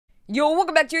Yo,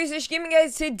 welcome back to RazorFishGaming,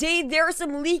 guys. Today, there are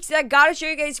some leaks that I gotta show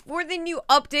you guys for the new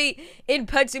update in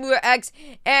Pet Simulator X.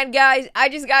 And guys, I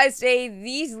just gotta say,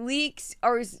 these leaks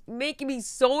are making me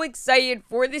so excited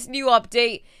for this new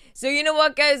update. So you know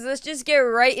what, guys, let's just get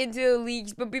right into the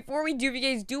leaks. But before we do, if you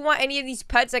guys do want any of these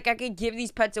pets, like I could give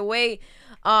these pets away.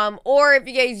 Or if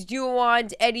you guys do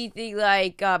want anything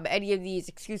like any of these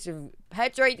exclusive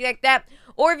pets or anything like that,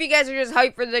 or if you guys are just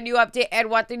hyped for the new update and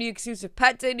want the new exclusive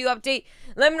pet to the new update,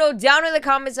 let me know down in the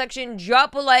comment section.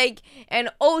 Drop a like, and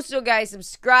also guys,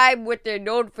 subscribe with the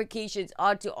notifications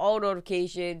onto all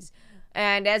notifications.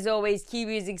 And as always, keep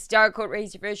using star code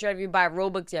RazorFish if you buy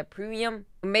Robux at premium.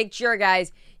 Make sure,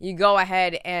 guys, you go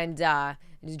ahead and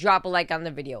just drop a like on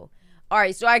the video.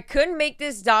 Alright, so I couldn't make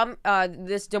this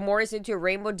this Demortis into a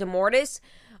Rainbow Demortis,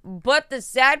 but the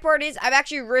sad part is I'm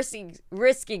actually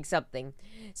risking something.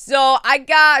 So I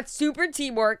got Super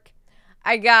Teamwork,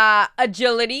 I got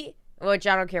Agility, which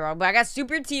I don't care about, but I got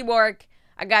Super Teamwork,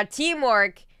 I got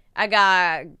Teamwork, I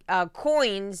got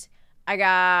Coins, I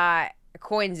got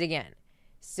Coins again.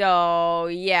 So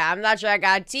yeah, I'm not sure. I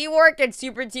got Teamwork and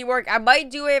Super Teamwork. I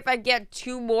might do it if I get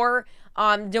 2 more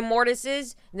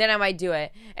Demortises, then I might do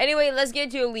it. Anyway, let's get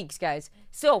into the leaks, guys.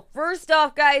 So first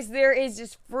off, guys, there is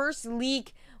this first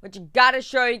leak which I gotta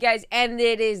show you guys, and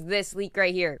it is this leak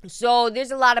right here. So there's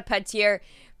a lot of pets here.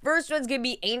 First one's gonna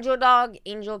be Angel Dog,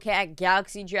 Angel Cat,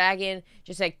 Galaxy Dragon,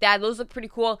 just like that. Those look pretty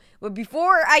cool. But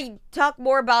before I talk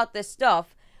more about this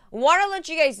stuff, I want to let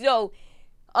you guys know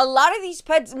a lot of these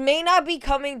pets may not be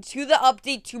coming to the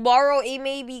update tomorrow. It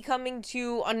may be coming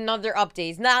to another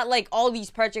update. It's not like all these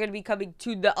pets are going to be coming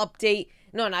to the update.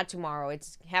 No, not tomorrow.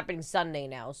 It's happening Sunday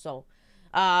now. So,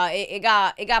 it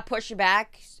got pushed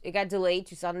back. It got delayed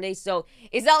to Sunday. So,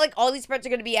 it's not like all these pets are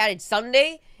going to be added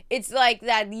Sunday. It's like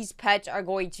that these pets are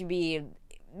going to be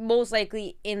most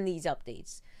likely in these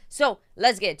updates. So,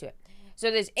 let's get into it. So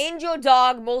there's Angel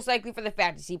Dog, most likely for the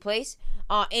fantasy place.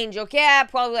 Angel Cat,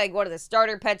 probably like one of the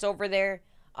starter pets over there.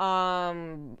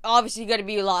 Obviously going to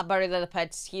be a lot better than the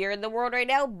pets here in the world right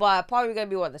now, but probably going to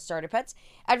be one of the starter pets.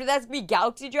 After that's going to be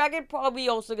Galaxy Dragon, probably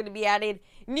also going to be added.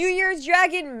 New Year's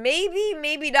Dragon, maybe,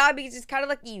 maybe not, because it's kind of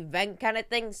like an event kind of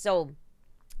thing, so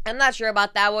I'm not sure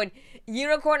about that one.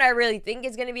 Unicorn, I really think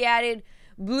is going to be added.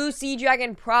 Blue Sea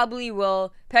Dragon probably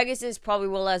will. Pegasus probably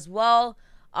will as well.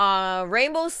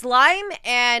 Rainbow Slime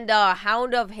and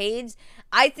Hound of Hades.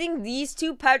 I think these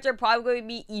 2 pets are probably going to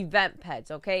be event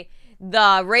pets, okay?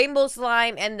 The Rainbow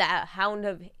Slime and the Hound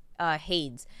of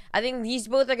Hades. I think these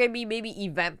both are going to be maybe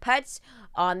event pets.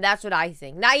 That's what I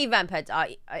think. Not event pets,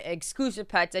 exclusive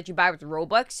pets that you buy with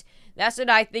Robux. That's what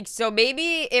I think. So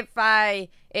maybe if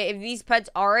these pets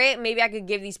are it, maybe I could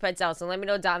give these pets out. So let me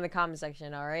know down in the comment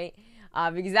section, alright?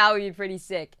 Because that would be pretty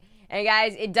sick. And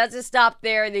guys, it doesn't stop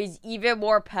there. There's even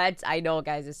more pets. I know,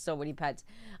 guys, there's so many pets.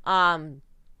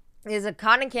 There's a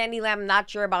Cotton Candy Lamb. Not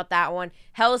sure about that one.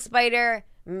 Hell Spider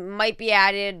might be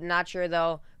added. Not sure,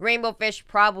 though. Rainbow Fish,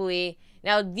 probably.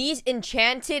 Now, these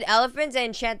Enchanted Elephants and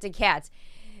Enchanted Cats.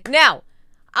 Now,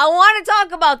 I want to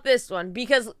talk about this one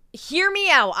because, hear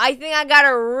me out. I think I got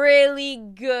a really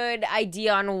good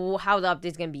idea on how the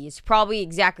update's going to be. It's probably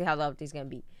exactly how the update's going to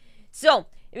be. So,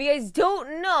 if you guys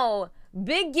don't know,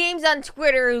 Big Games on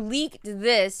Twitter leaked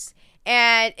this,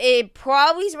 and it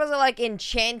probably is supposed to like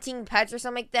enchanting pets or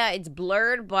something like that. It's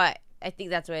blurred, but I think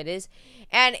that's what it is.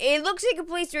 And it looks like a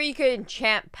place where you could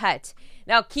enchant pets.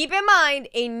 Now, keep in mind,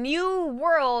 a new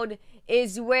world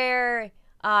is where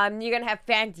you're going to have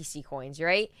fantasy coins,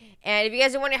 right? And if you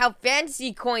guys are wondering how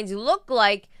fantasy coins look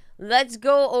like, let's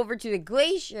go over to the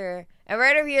glacier. And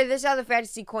right over here, this is how the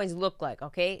fantasy coins look like,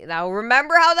 okay? Now,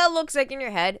 remember how that looks like in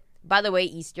your head. By the way,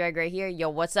 Easter egg right here. Yo,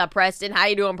 what's up, Preston? How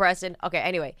you doing, Preston? Okay,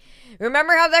 anyway.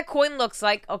 Remember how that coin looks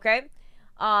like, okay?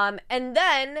 And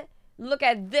then, look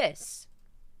at this.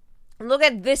 Look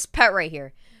at this pet right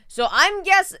here. So, I'm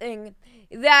guessing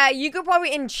that you could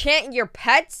probably enchant your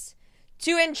pets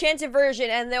to enchanted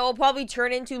version, and they will probably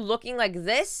turn into looking like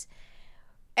this.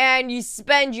 And you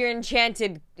spend your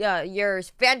enchanted, your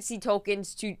fantasy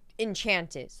tokens to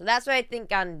enchant it. So, that's what I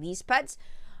think on these pets.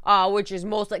 Which is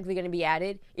most likely going to be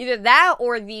added. Either that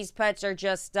or these pets are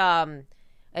just,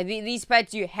 these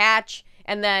pets you hatch,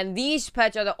 and then these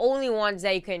pets are the only ones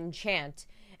that you can enchant.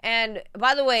 And,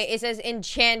 by the way, it says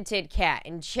Enchanted Cat,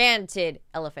 Enchanted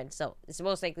Elephant, so it's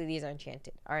most likely these are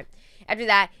enchanted, alright? After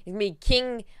that, it's going to be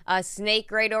King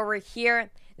Snake right over here.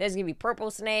 There's going to be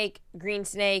Purple Snake, Green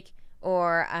Snake,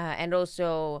 or, and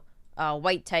also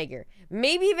White Tiger.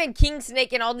 Maybe even King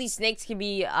Snake, and all these snakes can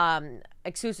be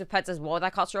exclusive pets as well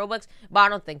that cost Robux, but I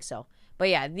don't think so. But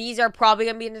yeah, these are probably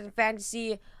going to be in the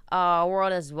fantasy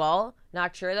world as well.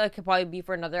 Not sure, that could probably be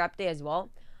for another update as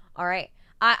well. All right.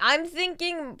 I'm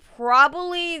thinking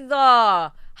probably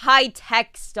the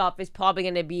high-tech stuff is probably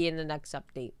going to be in the next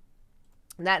update.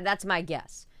 That's my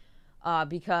guess.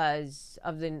 Because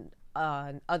of the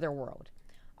other world.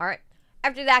 All right.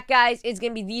 After that, guys, it's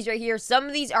going to be these right here. Some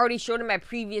of these I already showed in my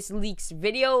previous leaks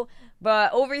video.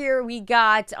 But over here, we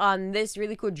got this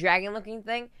really cool dragon-looking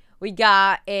thing. We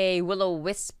got a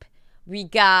will-o-wisp. We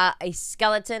got a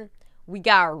skeleton. We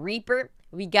got a reaper.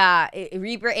 We got a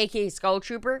reaper, aka skull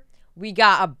trooper. We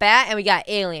got a bat, and we got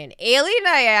alien. Alien,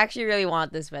 I actually really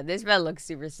want this pet. This pet looks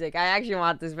super sick. I actually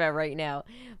want this pet right now.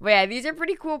 But yeah, these are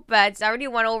pretty cool pets. I already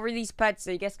went over these pets,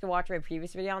 so you guys can watch my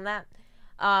previous video on that.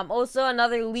 Also,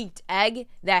 another leaked egg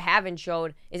that I haven't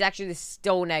showed is actually the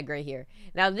stone egg right here.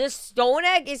 Now, this stone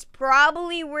egg is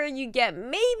probably where you get,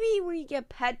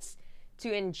 pets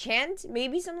to enchant.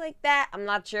 Maybe something like that. I'm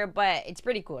not sure, but it's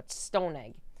pretty cool. It's stone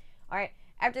egg. All right.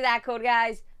 After that code,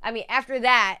 guys, after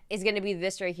that is going to be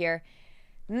this right here.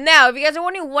 Now, if you guys are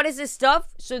wondering what is this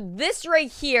stuff, so this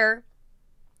right here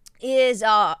is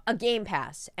a game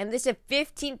pass. And this is a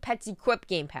 15 pets equipped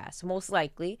game pass, most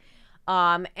likely.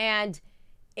 And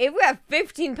if we have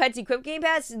 15 pets equipped game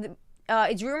pass,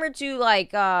 it's rumored to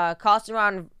cost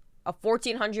around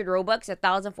 1,400 Robux,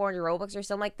 1,400 Robux or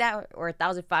something like that, or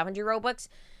 1,500 Robux.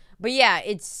 But yeah,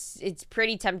 it's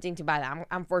pretty tempting to buy that.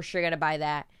 I'm for sure gonna buy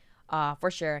that,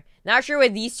 for sure. Not sure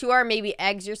what these two are, maybe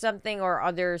eggs or something or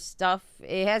other stuff.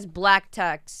 It has black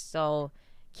text, so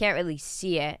can't really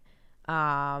see it.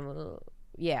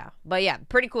 Yeah, but yeah,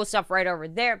 pretty cool stuff right over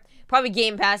there. Probably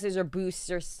game passes or boosts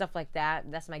or stuff like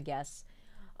that. That's my guess.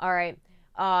 All right.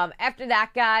 After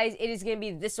that, guys, it is going to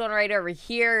be this one right over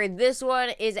here. This one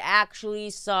is actually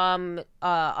some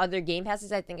other game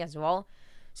passes, I think, as well.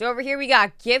 So over here we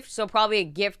got gifts. So probably a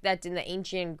gift that's in the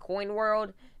ancient coin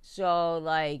world. So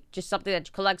like just something that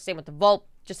you collect. Same with the vault.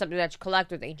 Just something that you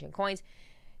collect with ancient coins.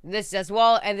 This as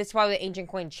well. And this is probably the ancient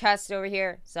coin chest over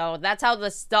here. So that's how the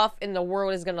stuff in the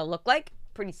world is going to look like.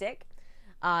 Pretty sick.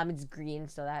 It's green,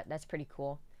 so that's pretty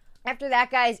cool. After that,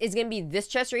 guys, is going to be this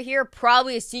chest right here.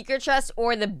 Probably a secret chest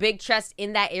or the big chest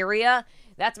in that area.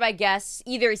 That's my guess.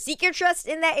 Either a secret chest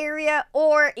in that area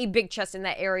or a big chest in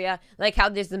that area. Like how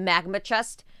there's the magma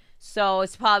chest. So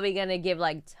it's probably going to give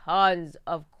like tons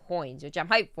of coins, which I'm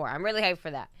hyped for. I'm really hyped for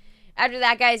that. After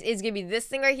that, guys, is going to be this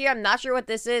thing right here. I'm not sure what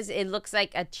this is. It looks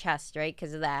like a chest, right?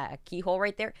 Because of that keyhole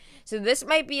right there. So this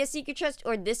might be a secret chest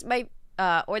or this might,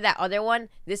 or that other one.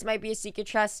 This might be a secret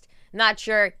chest. Not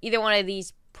sure. Either one of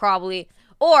these. Probably.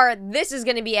 Or this is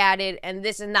going to be added and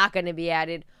this is not going to be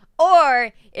added.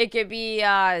 Or it could be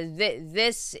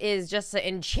this is just an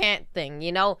enchant thing,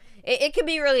 you know? It could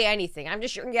be really anything. I'm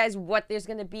just showing you guys what there's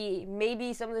going to be.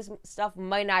 Maybe some of this stuff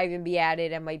might not even be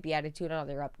added and might be added to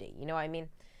another update. You know what I mean?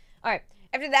 Alright.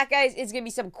 After that, guys, it's going to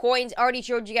be some coins. I already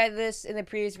showed you guys this in the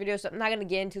previous video, so I'm not going to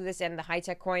get into this and the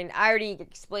high-tech coin. I already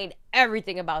explained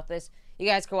everything about this. You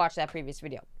guys can watch that previous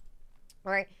video.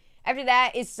 Alright. After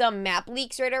that is some map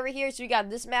leaks right over here. So we got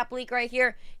this map leak right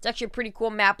here. It's actually a pretty cool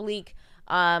map leak.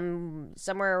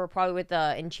 Somewhere probably with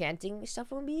the enchanting stuff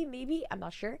will be, maybe. I'm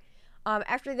not sure.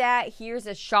 After that, here's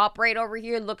a shop right over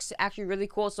here. Looks actually really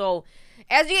cool. So,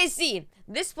 as you guys see,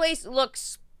 this place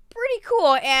looks pretty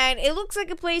cool. And it looks like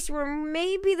a place where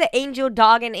maybe the angel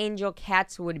dog and angel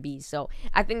cats would be. So,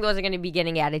 I think those are going to be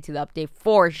getting added to the update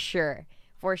for sure.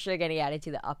 For sure getting added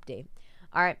to the update.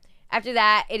 Alright. After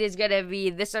that, it is going to be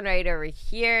this one right over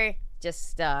here.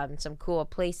 Just some cool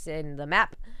place in the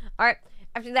map. Alright.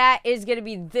 After that is going to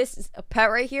be this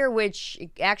pet right here, which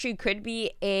actually could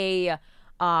be a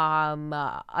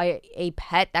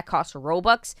pet that costs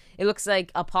Robux. It looks like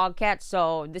a pog cat,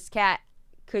 so this cat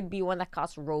could be one that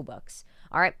costs Robux.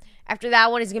 Alright. After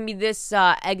that one is going to be this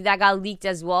egg that got leaked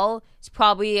as well. It's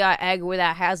probably an egg where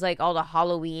that has like all the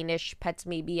Halloween-ish pets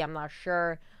maybe. I'm not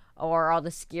sure. Or all the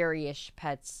scary-ish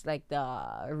pets, like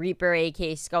the Reaper,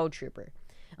 aka Skull Trooper.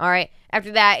 Alright,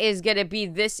 after that is going to be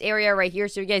this area right here.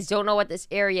 So if you guys don't know what this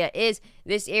area is,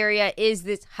 this area is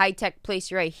this high-tech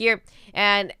place right here.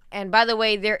 And by the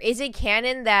way, there is a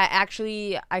cannon that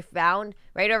actually I found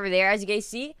right over there, as you guys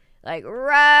see. Like,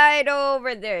 right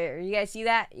over there. You guys see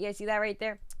that? You guys see that right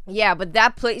there? Yeah, but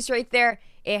that place right there,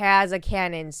 it has a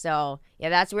cannon. So, yeah,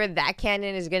 that's where that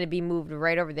cannon is going to be moved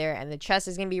right over there. And the chest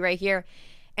is going to be right here.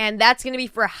 And that's going to be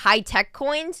for high-tech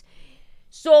coins.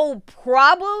 So,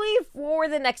 probably for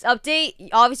the next update,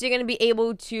 obviously you're going to be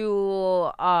able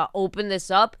to open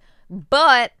this up.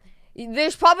 But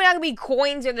there's probably not going to be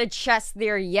coins in the chest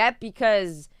there yet,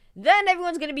 because then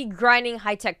everyone's going to be grinding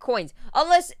high-tech coins.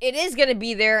 Unless it is going to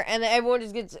be there and then everyone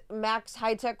just gets max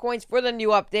high-tech coins for the new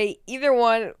update. Either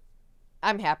one,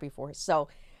 I'm happy for. So,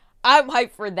 I'm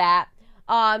hyped for that.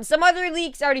 Some other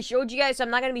leaks I already showed you guys, so I'm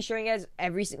not going to be showing you guys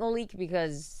every single leak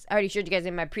because I already showed you guys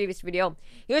in my previous video.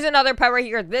 Here's another pet right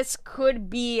here. This could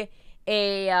be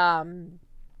a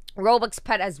Robux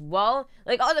pet as well.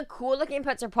 Like, all the cool looking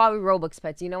pets are probably Robux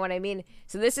pets, you know what I mean?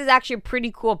 So this is actually a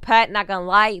pretty cool pet, not gonna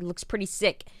lie. It looks pretty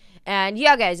sick. And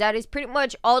yeah, guys, that is pretty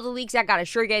much all the leaks I gotta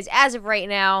show you guys as of right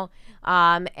now.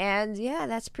 And yeah,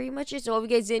 that's pretty much it. So if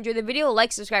you guys did enjoy the video,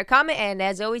 like, subscribe, comment, and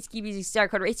as always, keep using star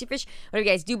code RazorFish whenever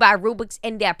you guys do buy Robux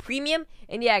and that premium.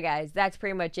 And yeah, guys, that's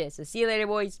pretty much it. So see you later,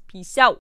 boys. Peace out.